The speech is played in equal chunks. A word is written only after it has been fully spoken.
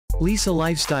Lisa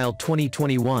Lifestyle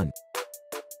 2021.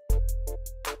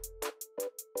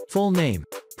 Full name,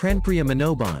 Pranpriya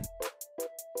Manoban.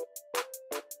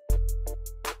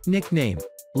 Nickname,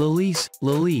 Lalise,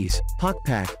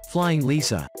 Pakpak, Flying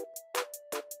Lisa.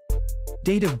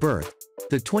 Date of birth,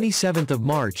 the 27th of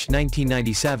March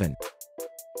 1997.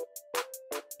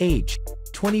 Age,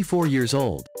 24 years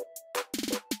old.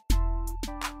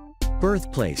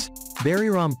 Birthplace,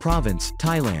 Buriram Province,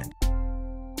 Thailand.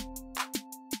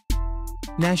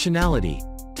 Nationality,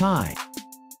 Thai.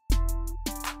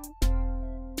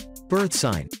 Birth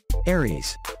sign,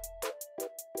 Aries.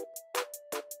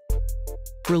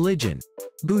 Religion,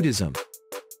 Buddhism.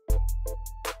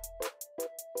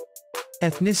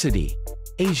 Ethnicity,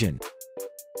 Asian.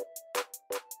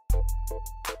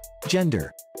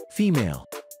 Gender, female.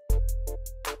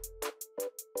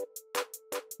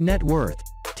 Net worth,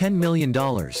 $10 million.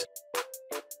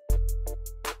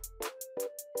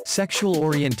 Sexual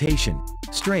orientation,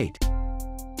 straight.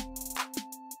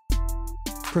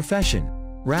 Profession,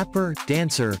 rapper,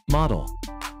 dancer, model.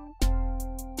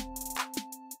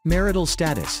 Marital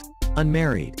status,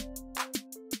 unmarried.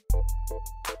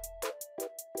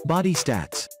 Body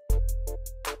stats.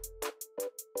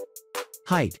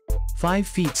 Height, 5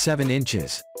 feet 7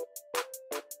 inches.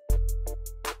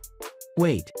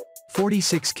 Weight,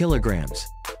 46 kilograms.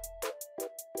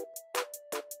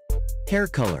 Hair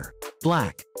color,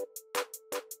 black.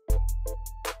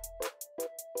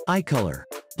 Eye color,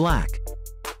 black.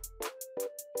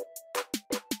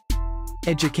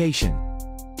 Education.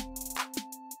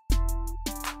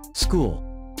 School,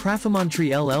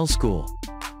 Pranpriya LL School.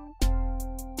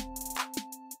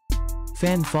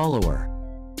 Fan follower.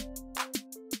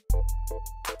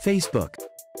 Facebook,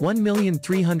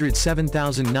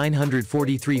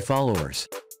 1,307,943 followers.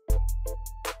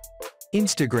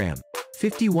 Instagram,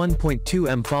 51.2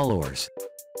 M followers.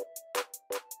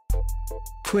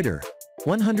 Twitter,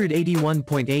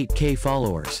 181.8 K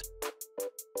followers.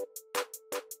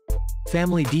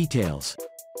 Family details.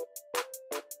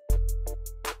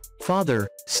 Father,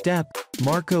 Step,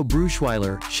 Marco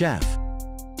Bruchweiler, chef.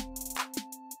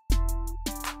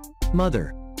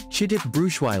 Mother, Chidit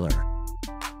Bruchweiler.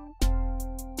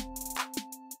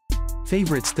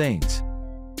 Favorites things.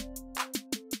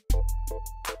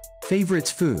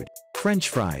 Favorites food, French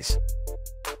fries.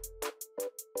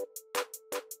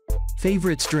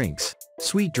 Favorites drinks,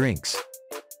 sweet drinks.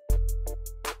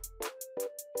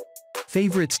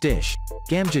 Favorites dish,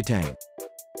 gamjatang.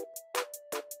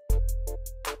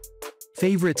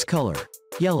 Favorites color,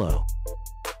 yellow.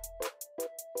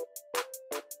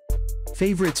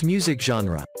 Favorites music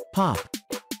genre, pop.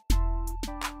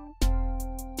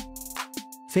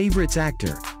 Favorites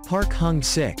actor, Park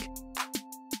Hung-sik.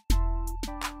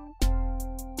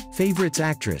 Favorites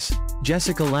actress,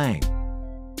 Jessica Lange.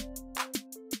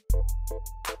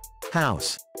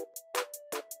 House.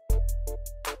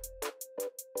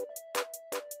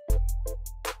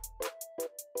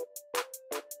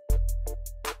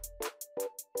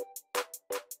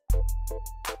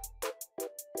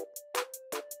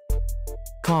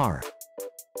 Car.